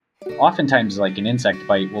Oftentimes, like an insect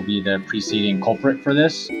bite will be the preceding culprit for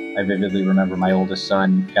this. I vividly remember my oldest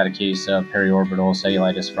son got a case of periorbital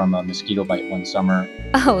cellulitis from a mosquito bite one summer.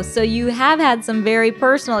 Oh, so you have had some very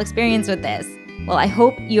personal experience with this. Well, I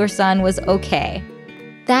hope your son was okay.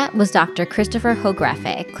 That was Dr. Christopher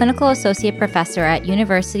Hogrefe, Clinical Associate Professor at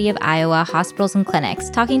University of Iowa Hospitals and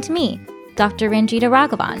Clinics, talking to me, Dr. Ranjita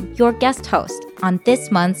Raghavan, your guest host on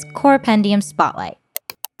this month's CorePendium Spotlight.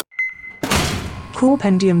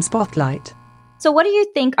 CorePendium Spotlight. So what do you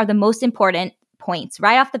think are the most important points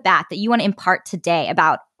right off the bat that you want to impart today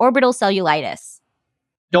about orbital cellulitis?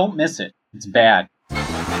 Don't miss it. It's bad.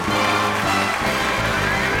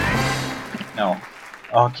 No.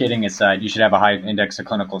 All kidding aside, you should have a high index of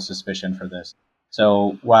clinical suspicion for this.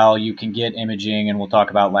 So while you can get imaging, and we'll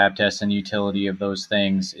talk about lab tests and the utility of those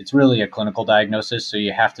things, it's really a clinical diagnosis. So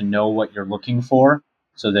you have to know what you're looking for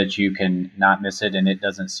so that you can not miss it and it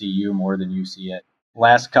doesn't see you more than you see it.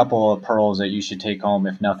 Last couple of pearls that you should take home,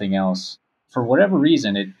 if nothing else. For whatever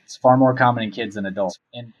reason, it's far more common in kids than adults.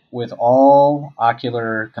 And with all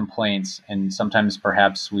ocular complaints, and sometimes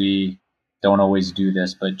perhaps we don't always do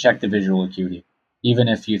this, but check the visual acuity. Even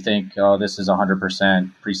if you think, oh, this is 100%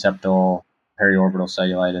 preseptal periorbital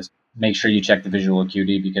cellulitis, make sure you check the visual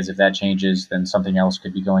acuity, because if that changes, then something else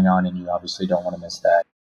could be going on and you obviously don't want to miss that.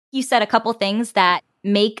 You said a couple things that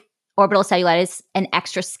make orbital cellulitis an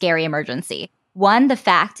extra scary emergency. One, the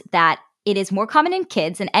fact that it is more common in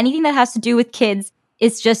kids, and anything that has to do with kids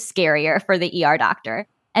is just scarier for the ER doctor.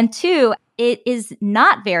 And two, it is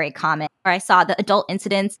not very common. I saw the adult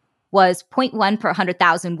incidence was 0.1 per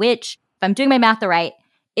 100,000, which, if I'm doing my math right,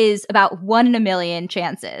 is about 1 in a million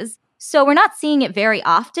chances. So we're not seeing it very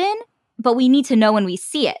often, but we need to know when we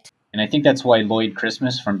see it. And I think that's why Lloyd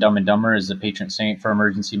Christmas from Dumb and Dumber is the patron saint for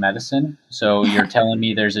emergency medicine. So you're telling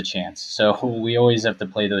me there's a chance. So we always have to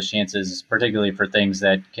play those chances, particularly for things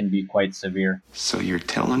that can be quite severe. So you're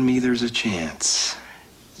telling me there's a chance.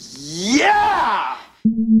 Yeah!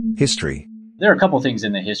 History. There are a couple things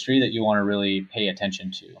in the history that you want to really pay attention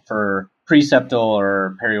to. For preseptal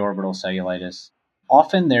or periorbital cellulitis,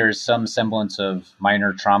 often there's some semblance of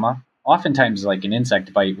minor trauma. Oftentimes, like an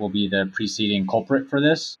insect bite will be the preceding culprit for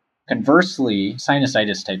this. Conversely,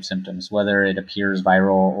 sinusitis-type symptoms, whether it appears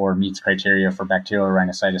viral or meets criteria for bacterial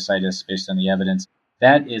rhinosinusitis based on the evidence,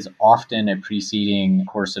 that is often a preceding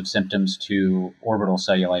course of symptoms to orbital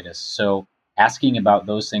cellulitis. So asking about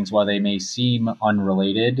those things, while they may seem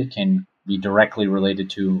unrelated, can be directly related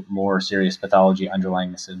to more serious pathology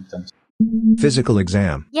underlying the symptoms. Physical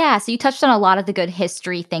exam. Yeah, so you touched on a lot of the good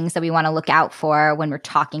history things that we want to look out for when we're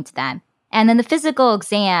talking to them. And then the physical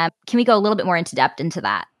exam, can we go a little bit more into depth into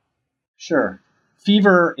that? Sure.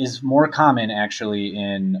 Fever is more common actually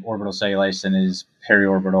in orbital cellulitis than is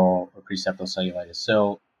periorbital or preseptal cellulitis.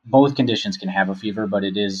 So both conditions can have a fever, but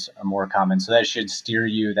it is more common. So that should steer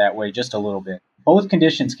you that way just a little bit. Both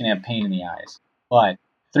conditions can have pain in the eyes, but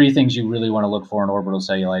three things you really want to look for in orbital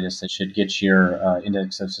cellulitis that should get your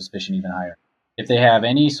index of suspicion even higher. If they have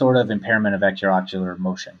any sort of impairment of extraocular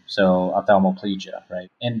motion, so ophthalmoplegia,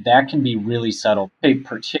 right? And that can be really subtle. Pay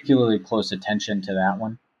particularly close attention to that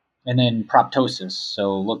one. And then proptosis,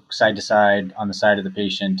 so look side to side on the side of the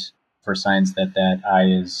patient for signs that that eye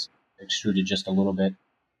is extruded just a little bit.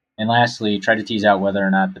 And lastly, try to tease out whether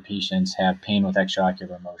or not the patients have pain with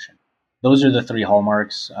extraocular motion. Those are the three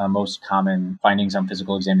hallmarks, most common findings on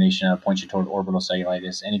physical examination point you toward orbital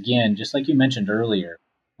cellulitis. And again, just like you mentioned earlier,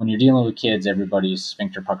 when you're dealing with kids, everybody's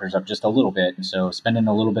sphincter puckers up just a little bit. And so spending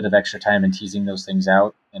a little bit of extra time and teasing those things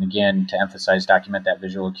out, and again, to emphasize, document that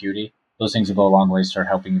visual acuity, those things will go a long way toward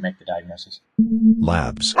helping you make the diagnosis.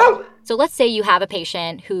 Labs. So let's say you have a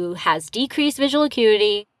patient who has decreased visual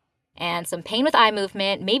acuity and some pain with eye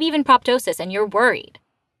movement, maybe even proptosis, and you're worried.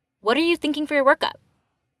 What are you thinking for your workup?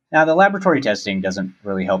 Now, the laboratory testing doesn't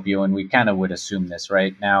really help you, and we kind of would assume this,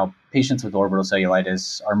 right? Now, patients with orbital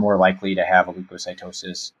cellulitis are more likely to have a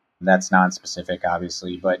leukocytosis. That's non-specific,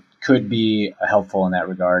 obviously, but could be helpful in that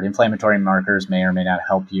regard. Inflammatory markers may or may not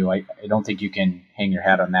help you. I don't think you can hang your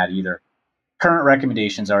hat on that either. Current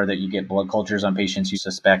recommendations are that you get blood cultures on patients you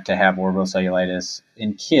suspect to have orbital cellulitis.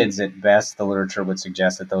 In kids, at best, the literature would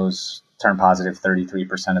suggest that those turn positive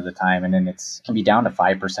 33% of the time, and then it can be down to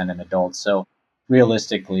 5% in adults. So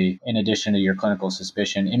realistically, in addition to your clinical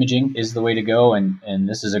suspicion, imaging is the way to go. And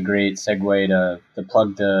this is a great segue to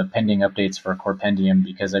plug the pending updates for CorePendium,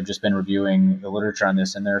 because I've just been reviewing the literature on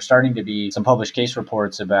this, and there are starting to be some published case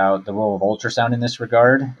reports about the role of ultrasound in this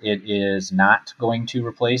regard. It is not going to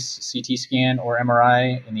replace CT scan or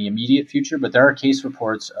MRI in the immediate future, but there are case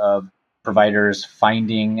reports of providers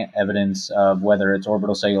finding evidence of whether it's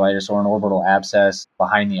orbital cellulitis or an orbital abscess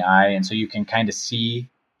behind the eye. And so you can kind of see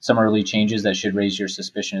some early changes that should raise your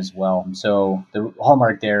suspicion as well. So the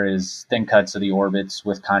hallmark there is thin cuts of the orbits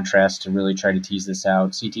with contrast to really try to tease this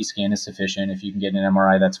out. CT scan is sufficient. If you can get an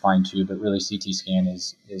MRI, that's fine too, but really CT scan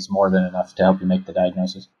is more than enough to help you make the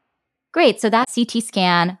diagnosis. Great. So that's CT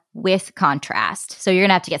scan with contrast. So you're going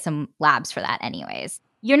to have to get some labs for that anyways.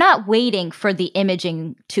 You're not waiting for the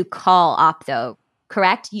imaging to call opto,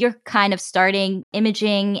 correct? You're kind of starting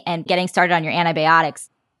imaging and getting started on your antibiotics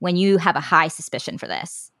when you have a high suspicion for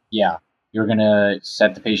this. Yeah, you're going to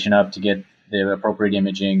set the patient up to get the appropriate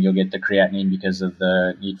imaging. You'll get the creatinine because of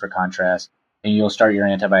the need for contrast, and you'll start your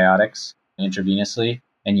antibiotics intravenously.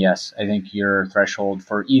 And yes, I think your threshold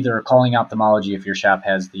for either calling ophthalmology if your shop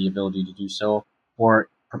has the ability to do so, or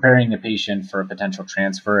preparing the patient for a potential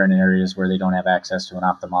transfer in areas where they don't have access to an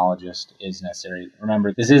ophthalmologist is necessary.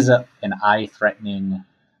 Remember, this is an eye-threatening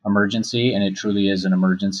emergency, and it truly is an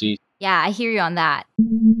emergency. Yeah, I hear you on that.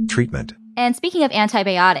 Treatment. And speaking of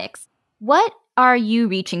antibiotics, what are you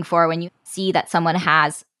reaching for when you see that someone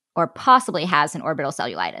has or possibly has an orbital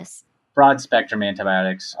cellulitis? Broad spectrum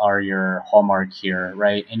antibiotics are your hallmark here,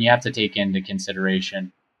 right? And you have to take into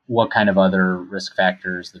consideration what kind of other risk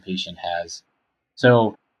factors the patient has.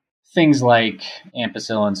 So things like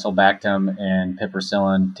ampicillin, sulbactam, and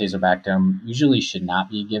piperacillin, tazobactam usually should not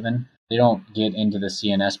be given. They don't get into the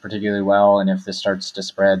CNS particularly well, and if this starts to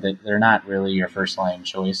spread, they're not really your first-line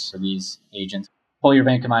choice for these agents. Pull your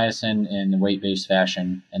vancomycin in the weight-based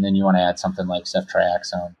fashion, and then you want to add something like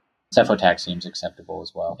ceftriaxone. Cefotaxime is acceptable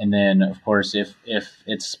as well. And then, of course, if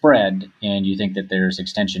it's spread and you think that there's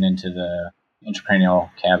extension into the intracranial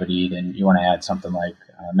cavity, then you want to add something like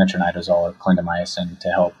metronidazole or clindamycin to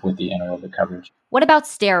help with the anaerobic coverage. What about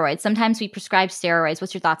steroids? Sometimes we prescribe steroids.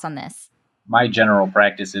 What's your thoughts on this? My general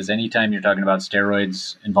practice is anytime you're talking about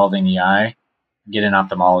steroids involving the eye, get an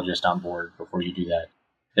ophthalmologist on board before you do that.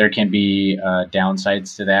 There can be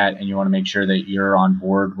downsides to that, and you want to make sure that you're on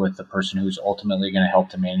board with the person who's ultimately going to help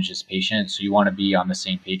to manage this patient. So you want to be on the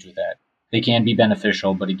same page with that. They can be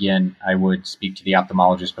beneficial, but again, I would speak to the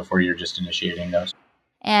ophthalmologist before you're just initiating those.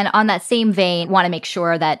 And on that same vein, want to make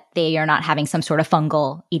sure that they are not having some sort of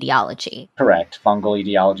fungal etiology. Correct. Fungal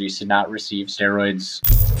etiology should not receive steroids.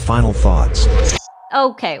 Final thoughts.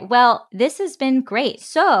 Okay, well, this has been great.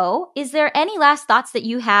 So, is there any last thoughts that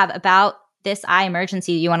you have about this eye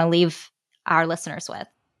emergency you want to leave our listeners with?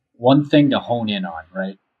 One thing to hone in on,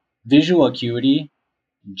 right? Visual acuity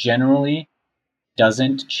generally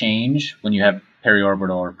doesn't change when you have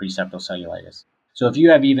periorbital or preseptal cellulitis. So if you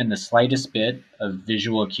have even the slightest bit of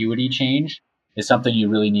visual acuity change, it's something you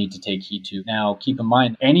really need to take heed to. Now, keep in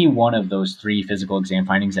mind, any one of those three physical exam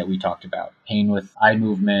findings that we talked about, pain with eye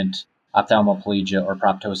movement, ophthalmoplegia, or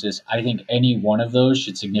proptosis, I think any one of those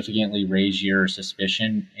should significantly raise your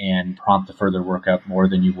suspicion and prompt the further workup more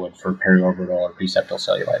than you would for periorbital or preseptal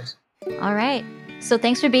cellulitis. All right. So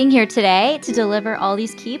thanks for being here today to deliver all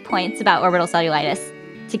these key points about orbital cellulitis.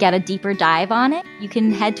 To get a deeper dive on it, you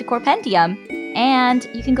can head to CorePendium, and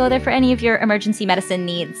you can go there for any of your emergency medicine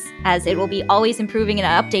needs, as it will be always improving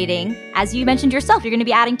and updating. As you mentioned yourself, you're going to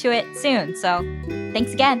be adding to it soon. So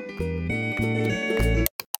thanks again.